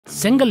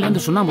செங்கல்ல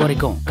இருந்து சுண்ணாம்பு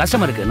வரைக்கும்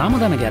கஸ்டமருக்கு நாம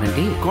தான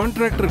கேரண்டி.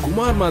 கான்ட்ராக்டர்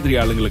குமார் மாதிரி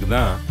ஆளுங்களுக்கு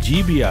தான்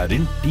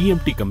ஜிபிஆரின்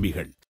டிஎம்டி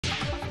கம்பிகள்.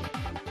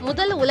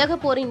 முதல்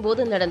உலகப் போரின்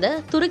போது நடந்த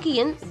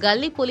துருக்கியின்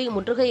கல்லிபொலி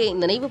முற்றுகையை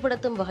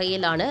நினைவுபடுத்தும்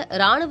வகையிலான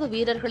ராணுவ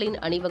வீரர்களின்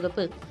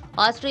அணிவகுப்பு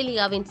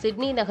ஆஸ்திரேலியாவின்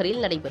சிட்னி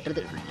நகரில்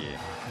நடைபெற்றது.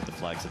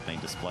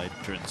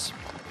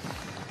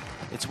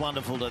 It's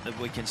wonderful that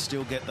we can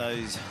still get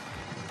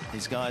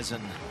these guys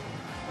in the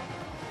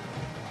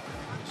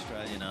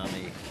Australian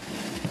Army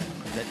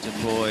that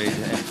deployed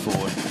and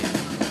fought in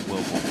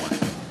World War I.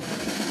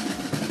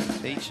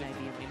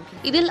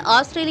 இதில்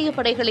ஆஸ்திரேலிய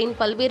படைகளின்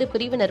பல்வேறு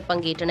பிரிவினர்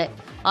பங்கேற்றனர்.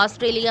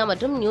 ஆஸ்திரேலியா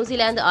மற்றும்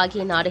நியூசிலாந்து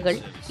ஆகிய நாடுகள்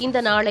இந்த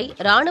நாளை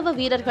ராணுவ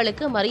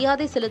வீரர்களுக்கு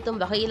மரியாதை செலுத்தும்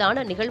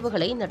வகையிலான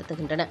நிகழ்வுகளை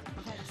நடத்துகின்றன.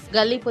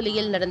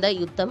 கல்லிபொலியில் நடந்த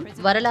யுத்தம்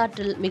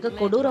வரலாற்றில் மிக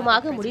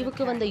கொடூரமாக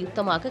முடிவுக்கு வந்த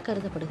யுத்தமாக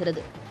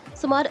கருதப்படுகிறது.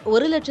 சுமார்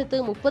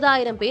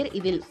 1,30,000 பேர்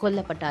இதில்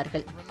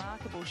கொல்லப்பட்டார்கள்.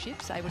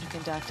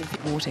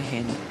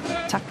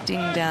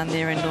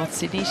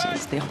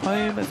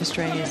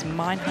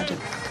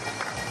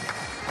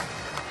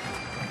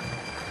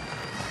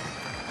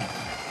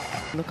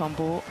 Look on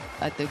board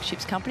at the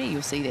ship's company,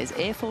 you'll see there's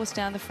Air Force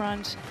down the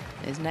front,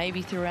 there's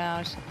Navy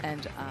throughout,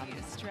 and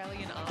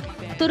Australian Army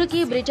band.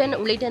 Turkey, Britain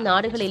உள்ளிட்ட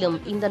நாடுகளிலும்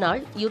இந்த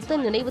நாள் யுத்த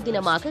நினைவு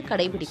தினமாக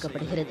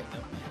கடைபிடிக்கப்படுகிறது.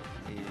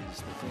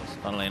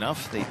 Funnily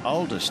enough, the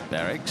oldest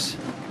barracks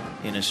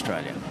in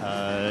Australia.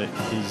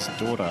 His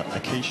daughter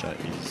Akisha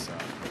is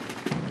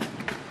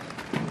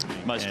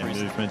most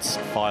movements,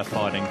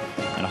 firefighting,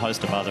 and a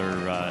host of other,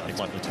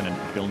 like Lieutenant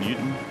Bill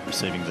Newton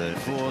receiving the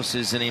force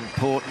is an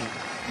important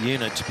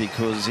unit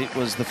because it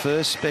was the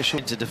first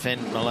special to defend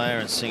Malaya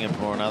and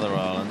Singapore and other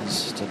islands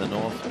to the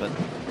north, but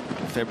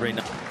in February.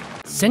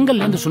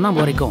 செங்கல்ல இருந்து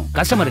சுண்ணாம்பு வரைக்கும்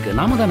கஸ்டமருக்கு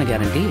நாம தான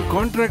guarantee.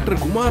 Contractor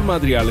Kumar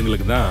மாதிரி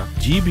ஆளுங்களுக்கு தான்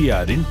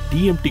ஜிபிஆரின்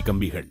TMT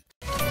கம்பிகள்.